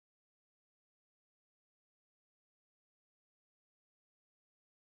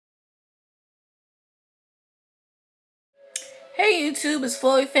Hey YouTube, it's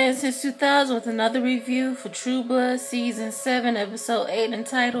Floyd Fan since 2000 with another review for True Blood Season 7, Episode 8,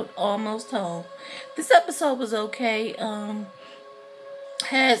 entitled Almost Home. This episode was okay.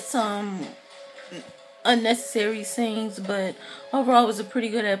 Had some unnecessary scenes, but overall it was a pretty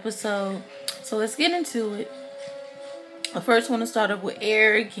good episode. So let's get into it. I first want to start up with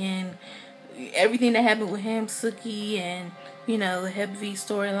Eric and everything that happened with him, Suki, and, the Hep V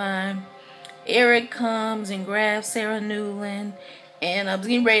storyline. Eric comes and grabs Sarah Newland, and I was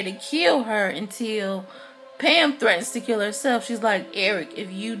getting ready to kill her until Pam threatens to kill herself. She's like, Eric,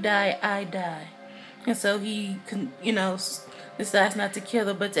 if you die, I die. And so he decides not to kill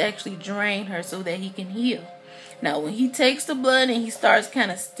her, but to actually drain her so that he can heal. Now, when he takes the blood and he starts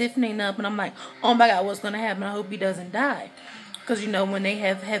kind of stiffening up, and I'm like, oh my God, what's going to happen? I hope he doesn't die. Because, when they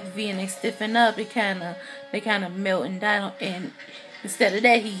have Hep V and they stiffen up, they kind of melt and die. And instead of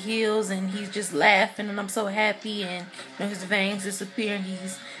that, he heals and he's just laughing, and I'm so happy, and his veins disappear, and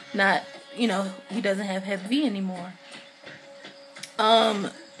he's not, he doesn't have Hep V anymore.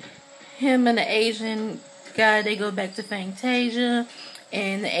 Him and the Asian guy, they go back to Fantasia,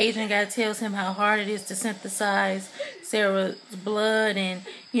 and the Asian guy tells him how hard it is to synthesize Sarah's blood, and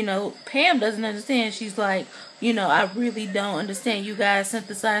Pam doesn't understand. She's like, I really don't understand. You guys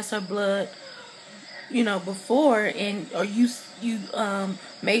synthesized her blood before, or you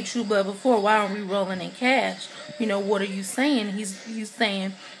made True Blood before. Why aren't we rolling in cash? What are you saying? He's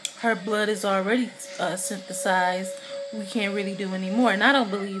saying her blood is already synthesized. We can't really do anymore. And I don't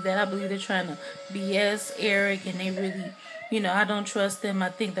believe that. I believe they're trying to BS Eric, and they really, I don't trust them. I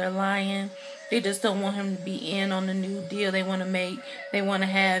think they're lying. They just don't want him to be in on the new deal they want to make. They want to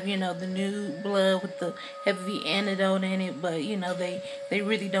have, the new blood with the Hep V antidote in it, but, they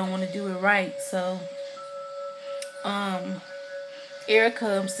really don't want to do it right. So, Eric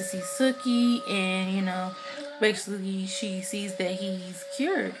comes to see Suki, and, basically she sees that he's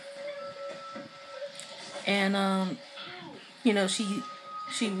cured. And,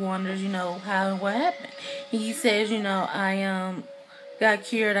 she wonders, how and what happened. And he says, I, got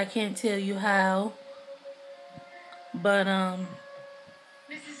cured. I can't tell you how, but,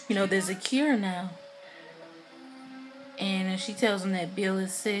 there's a cure now. And she tells him that Bill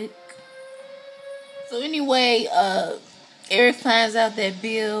is sick. So anyway, Eric finds out that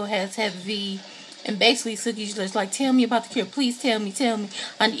Bill has Hep V, and basically Suki's just like, tell me about the cure. Please tell me.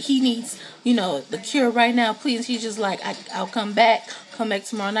 He needs, the cure right now. Please. He's just like, I'll come back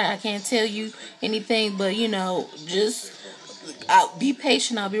tomorrow night. I can't tell you anything, but, just I'll be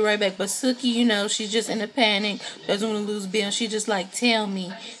patient. I'll be right back. But Suki, she's just in a panic, doesn't want to lose Bill. She's just like, tell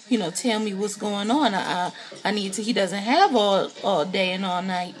me what's going on. I need to. He doesn't have all day and all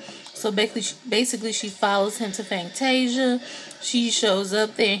night. So basically, she follows him to Fantasia. She shows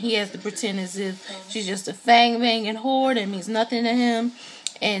up there, and he has to pretend as if she's just a fang-banging whore that means nothing to him,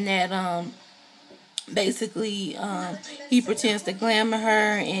 and that basically he pretends to glamour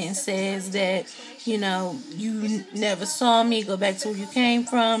her and says that you never saw me. Go back to where you came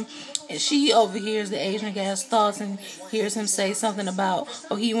from. And she overhears the Asian guy's thoughts and hears him say something about,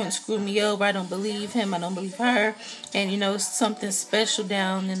 oh, he wouldn't screw me over. I don't believe him. I don't believe her. And, it's something special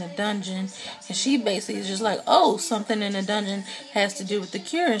down in the dungeon. And she basically is just like, oh, something in the dungeon has to do with the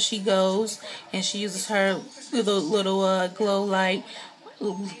cure. And she goes and she uses her little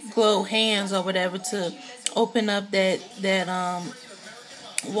glow hands or whatever to open up that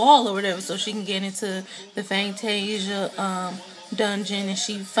wall or whatever, so she can get into the Fantasia dungeon, and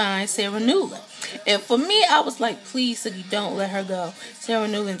she finds Sarah Newland. And for me, I was like, please, Suki, don't let her go. Sarah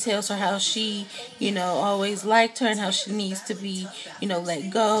Newland tells her how she, always liked her and how she needs to be, let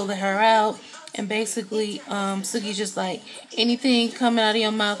go, let her out. And basically, Suki's just like, anything coming out of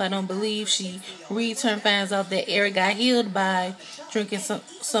your mouth, I don't believe. She reads her and finds out that Eric got healed by drinking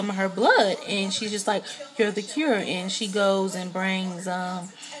some of her blood. And she's just like, you're the cure. And she goes and brings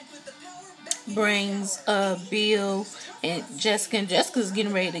Bill and Jessica. And Jessica's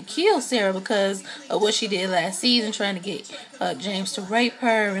getting ready to kill Sarah because of what she did last season, trying to get James to rape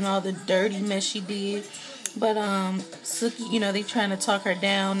her and all the dirty mess she did. But Suki, they trying to talk her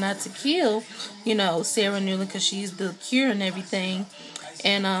down not to kill, Sarah Newland because she's the cure and everything.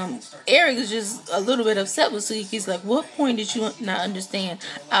 And Eric is just a little bit upset with Suki. He's like, what point did you not understand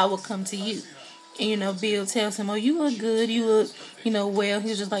I will come to you? And, Bill tells him, oh, you look good. You look, well.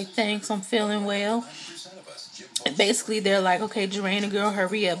 He's just like, thanks, I'm feeling well. And basically, they're like, okay, drain the girl,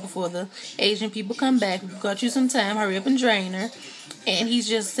 hurry up before the Asian people come back. We've got you some time. Hurry up and drain her. And he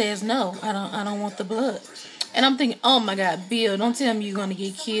just says, no, I don't want the blood. And I'm thinking, oh my God, Bill, don't tell me you're going to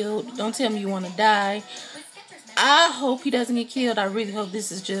get killed. Don't tell me you want to die. I hope he doesn't get killed. I really hope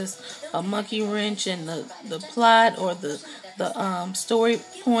this is just a monkey wrench in the plot or the story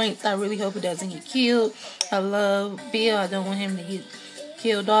points. I really hope he doesn't get killed. I love Bill. I don't want him to get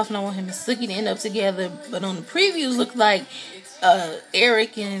killed off, and I want him and Sookie to end up together. But on the previews, look like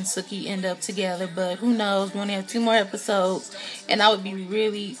Eric and Sookie end up together. But who knows? We only have 2 more episodes, and I would be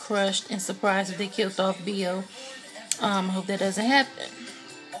really crushed and surprised if they killed off Bill. I hope that doesn't happen.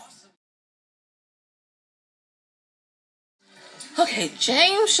 Okay,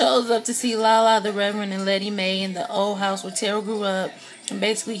 James shows up to see Lala, the Reverend, and Letty Mae in the old house where Tara grew up. And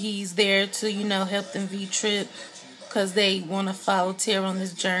basically, he's there to, help them V-trip because they want to follow Tara on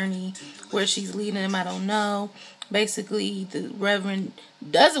this journey. Where she's leading them, I don't know. Basically, the Reverend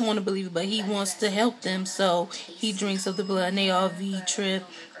doesn't want to believe it, but he wants to help them. So he drinks of the blood, and they all V-trip.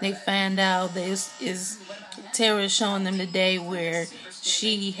 They find out that Tara is showing them the day where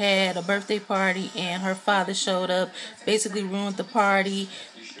she had a birthday party and her father showed up, basically ruined the party,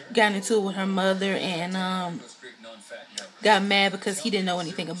 got into it with her mother, and got mad because he didn't know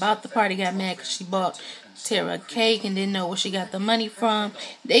anything about the party. Got mad because she bought Tara a cake and didn't know where she got the money from.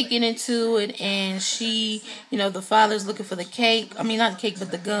 They get into it, and she, the father's looking for the cake. I mean, not the cake,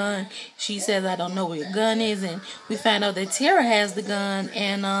 but the gun. She says, "I don't know where your gun is," and we find out that Tara has the gun,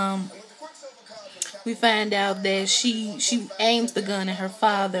 and we find out that she aims the gun at her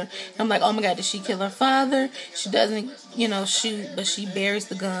father. I'm like, oh my God, did she kill her father? She doesn't, shoot, but she buries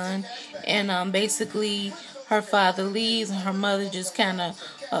the gun. And basically, her father leaves, and her mother just kind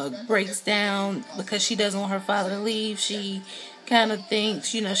of breaks down because she doesn't want her father to leave. She kind of thinks,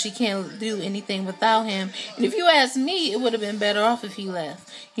 she can't do anything without him. And if you ask me, it would have been better off if he left.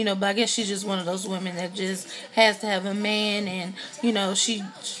 But I guess she's just one of those women that just has to have a man, and, she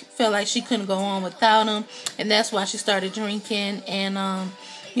felt like she couldn't go on without him, and that's why she started drinking, and,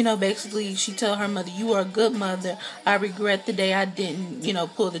 basically she told her mother, "You are a good mother. I regret the day I didn't,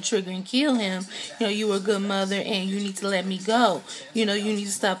 pull the trigger and kill him. You were a good mother, and you need to let me go. You need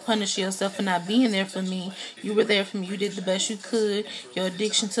to stop punishing yourself for not being there for me. You were there for me. You did the best you could. Your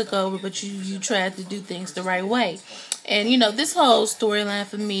addiction took over, but you tried to do things the right way." And, this whole storyline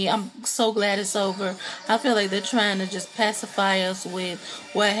for me, I'm so glad it's over. I feel like they're trying to just pacify us with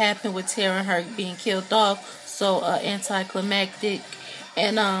what happened with Tara and her being killed off. So anticlimactic.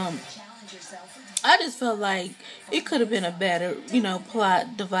 And I just felt like it could have been a better,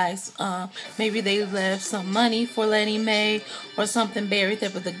 plot device. Maybe they left some money for Letty Mae or something buried there,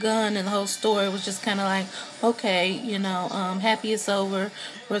 but the gun and the whole story was just kind of like, okay, happy it's over.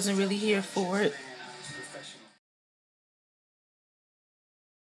 Wasn't really here for it.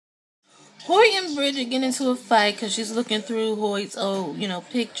 Hoyt and Bridget get into a fight because she's looking through Hoyt's old,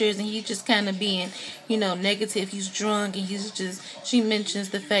 pictures, and he's just kind of being, negative. He's drunk, and she mentions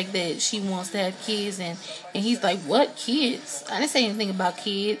the fact that she wants to have kids, and he's like, "What kids? I didn't say anything about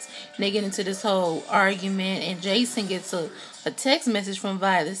kids." And they get into this whole argument, and Jason gets a text message from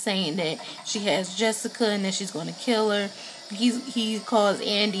Violet saying that she has Jessica and that she's going to kill her. He calls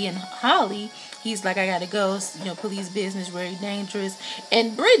Andy and Holly. He's like, "I gotta go. Police business, very dangerous."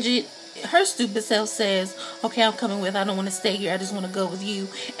 And Bridget, her stupid self, says, "Okay, I'm coming with. I don't want to stay here. I just want to go with you."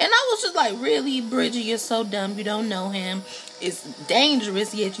 And I was just like, really, Bridget, you're so dumb. You don't know him. It's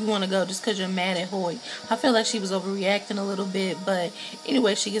dangerous, yet you want to go just because you're mad at Hoyt. I feel like she was overreacting a little bit. But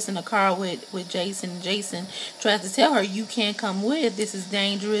anyway, she gets in the car with Jason. Jason tries to tell her, "You can't come with. This is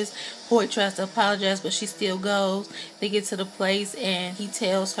dangerous." Hoyt tries to apologize, but she still goes. They get to the place, and he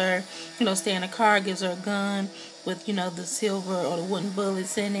tells her, stay in the car, gives her a gun with, the silver or the wooden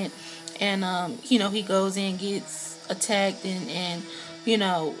bullets in it. And, he goes in, gets attacked, and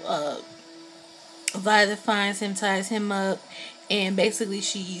Violet finds him, ties him up, and basically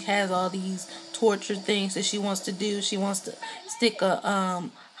she has all these torture things that she wants to do. She wants to stick a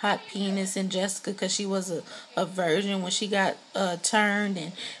hot penis in Jessica because she was a virgin when she got turned,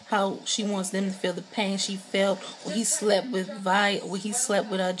 and how she wants them to feel the pain she felt when he slept with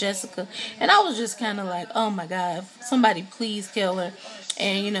Jessica. And I was just kind of like, oh my God, somebody please kill her.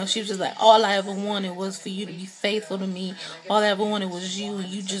 And, she was just like, all I ever wanted was for you to be faithful to me. All I ever wanted was you, and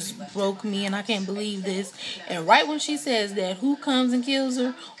you just broke me, and I can't believe this. And right when she says that, who comes and kills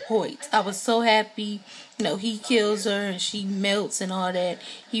her? Hoyt. I was so happy. He kills her, and she melts and all that.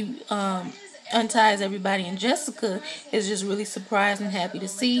 He unties everybody, and Jessica is just really surprised and happy to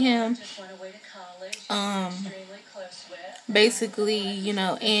see him. Basically,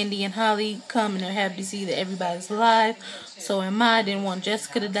 Andy and Holly come, and they're happy to see that everybody's alive. So am I. Didn't want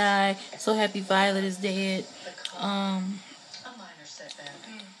Jessica to die. So happy Violet is dead.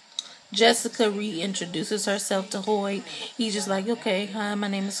 Jessica reintroduces herself to Hoyt. He's just like, okay, hi, my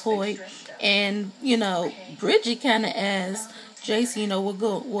name is Hoyt. And, Bridget kind of asks Jason,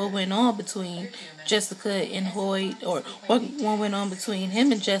 what went on between Jessica and Hoyt, or what went on between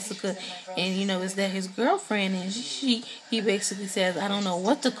him and Jessica, and, is that his girlfriend? And he basically says, I don't know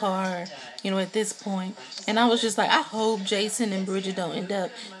what to call her, at this point. And I was just like, I hope Jason and Bridget don't end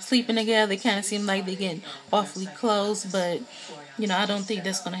up sleeping together. It kind of seemed like they're getting awfully close, but I don't think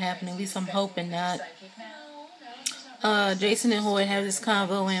that's going to happen. At least I'm hoping not. Jason and Hoyt have this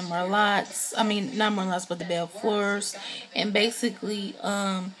convo in Merlotte's. I mean, not Merlotte's, but the Belfours. And basically,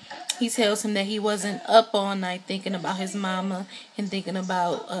 he tells him that he wasn't up all night thinking about his mama and thinking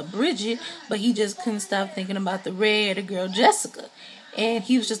about Bridget, but he just couldn't stop thinking about the red girl, Jessica. And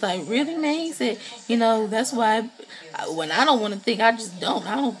he was just like, really, man? He said, that's why when I don't want to think, I just don't.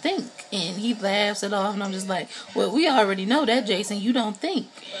 I don't think. And he laughs it off, and I'm just like, well, we already know that, Jason. You don't think.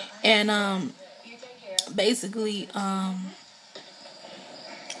 And basically,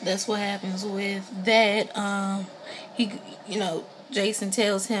 that's what happens with that. Jason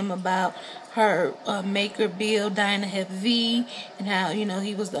tells him about her maker Bill dying to have V, and how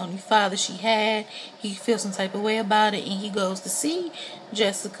he was the only father she had. He feels some type of way about it, and he goes to see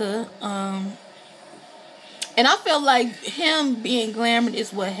Jessica. And I felt like him being glamored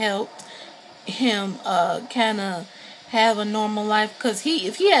is what helped him kind of have a normal life, because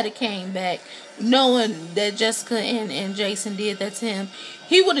if he had came back knowing that Jessica and Jason did that to him,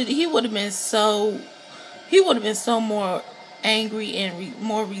 he would have been so more angry and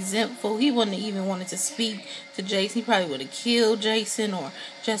more resentful. He wouldn't have even wanted to speak to Jason. He probably would have killed Jason or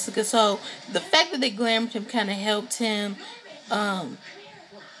Jessica. So the fact that they glamored him kind of helped him have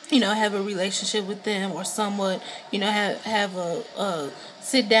a relationship with them, or somewhat, have a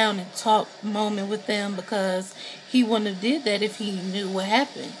sit down and talk moment with them, because he wouldn't have did that if he knew what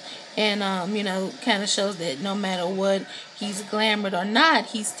happened. And, kind of shows that no matter what he's glamored or not,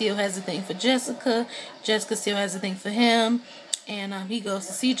 he still has a thing for Jessica. Jessica still has a thing for him. And he goes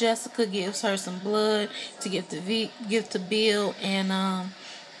to see Jessica, gives her some blood to give to Bill, and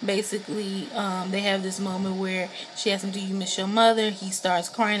basically, they have this moment where she asks him, do you miss your mother? He starts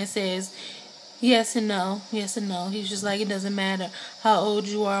crying and says, yes and no, yes and no. He's just like, it doesn't matter how old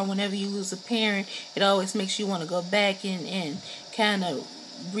you are. Whenever you lose a parent, it always makes you want to go back and kind of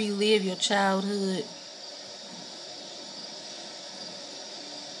relive your childhood.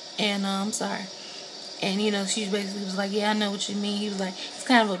 And I'm sorry. And, she basically was like, yeah, I know what you mean. He was like, it's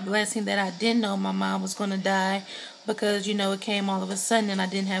kind of a blessing that I didn't know my mom was going to die, because, it came all of a sudden and I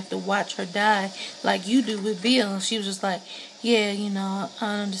didn't have to watch her die like you do with Bill. And she was just like, yeah,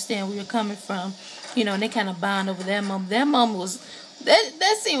 I understand where you're coming from. And they kind of bond over that moment. That moment was,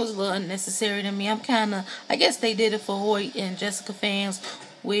 that scene was a little unnecessary to me. I guess they did it for Hoyt and Jessica fans,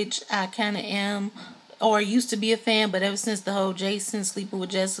 which I kind of am, or used to be a fan, but ever since the whole Jason sleeping with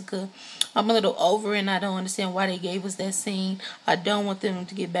Jessica, I'm a little over it, and I don't understand why they gave us that scene. I don't want them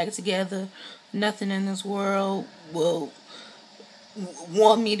to get back together. Nothing in this world will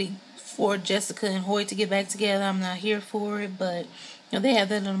want me for Jessica and Hoyt to get back together. I'm not here for it, but they have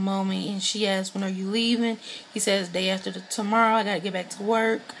that little moment, and she asks, when are you leaving? He says, day after tomorrow, I got to get back to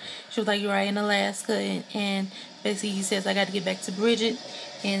work. She was like, you're right, in Alaska, and basically he says, I got to get back to Bridget,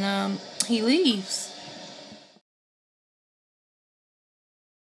 and he leaves.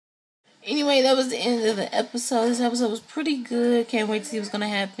 Anyway, that was the end of the episode. This episode was pretty good. Can't wait to see what's going to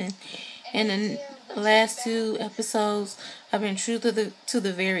happen. And then the last two episodes, I've been true to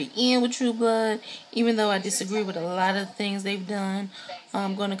the very end with True Blood, even though I disagree with a lot of things they've done.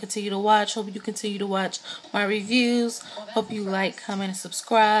 I'm going to continue to watch. Hope you continue to watch my reviews. Hope you like, comment, and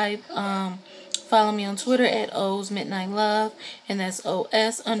subscribe. Follow me on Twitter at O's Midnight Love, and that's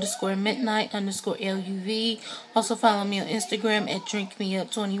OS_midnight_LUV. Also follow me on Instagram at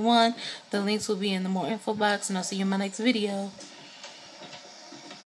DrinkMeUp21. The links will be in the more info box, and I'll see you in my next video.